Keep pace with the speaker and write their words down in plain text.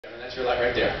That's your light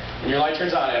right there. When your light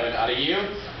turns on, Evan, out of you,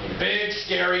 a big,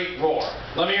 scary roar.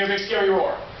 Let me hear a big, scary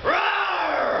roar.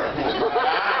 Roar!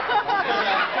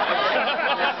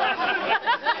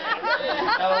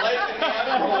 Now, the light's going to be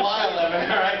on for a while,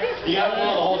 Evan, all right? You got to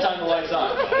blow the whole time the light's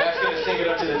on. That's going to sync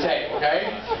it up to the tape, okay?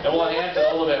 And we'll enhance it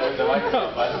a little bit with the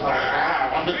microphone. But, all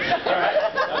right,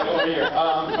 I'll go over here.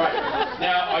 All right.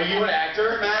 Now, are you an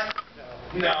actor, Matt?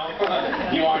 No,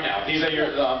 you are now. These are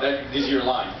your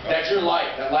lines. That's your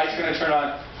light. That light's going to turn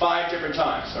on 5 different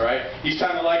times. All right. Each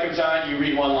time the light comes on, you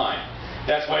read 1 line.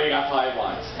 That's why you got 5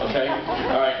 lines. Okay.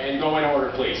 All right. And go in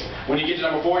order, please. When you get to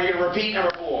number 4, you're going to repeat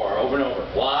number 4 over and over.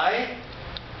 Why?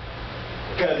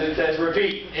 Because it says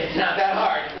repeat. It's not that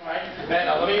hard. All right.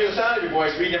 Now let me hear the sound of your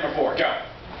voice. Read number 4. Go.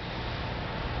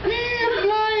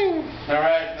 All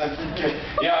right.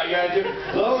 Yeah, you gotta do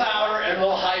a little louder and a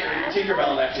little higher. You're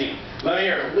Tinkerbell in that scene. Let me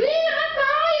hear it. We are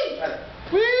flying.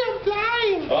 We are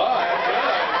flying. Oh, that's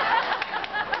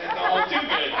good. It's almost too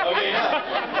good. Okay, now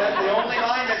that's the only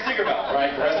line that's Tinkerbell. Right.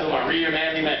 The rest of them are read your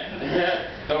manly men.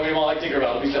 Don't get them all like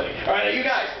Tinkerbell. It'll be silly. All right, now you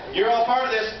guys, you're all part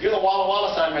of this. You're the Walla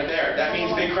Walla sign right there. That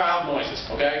means big crowd noises.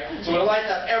 Okay. So when the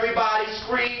lights up, everybody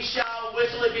scream, shout,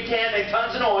 whistle if you can, make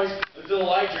tons of noise until the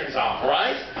light turns off. All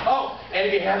right. Oh, and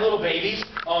if you have little babies,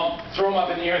 throw them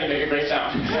up in the air and they make a great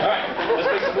sound. All right,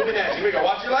 let's make some moving dance. Here we go.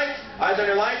 Watch your lights. Eyes on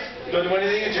your lights. Don't do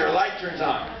anything until your light turns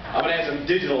on. I'm going to add some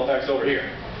digital effects over here.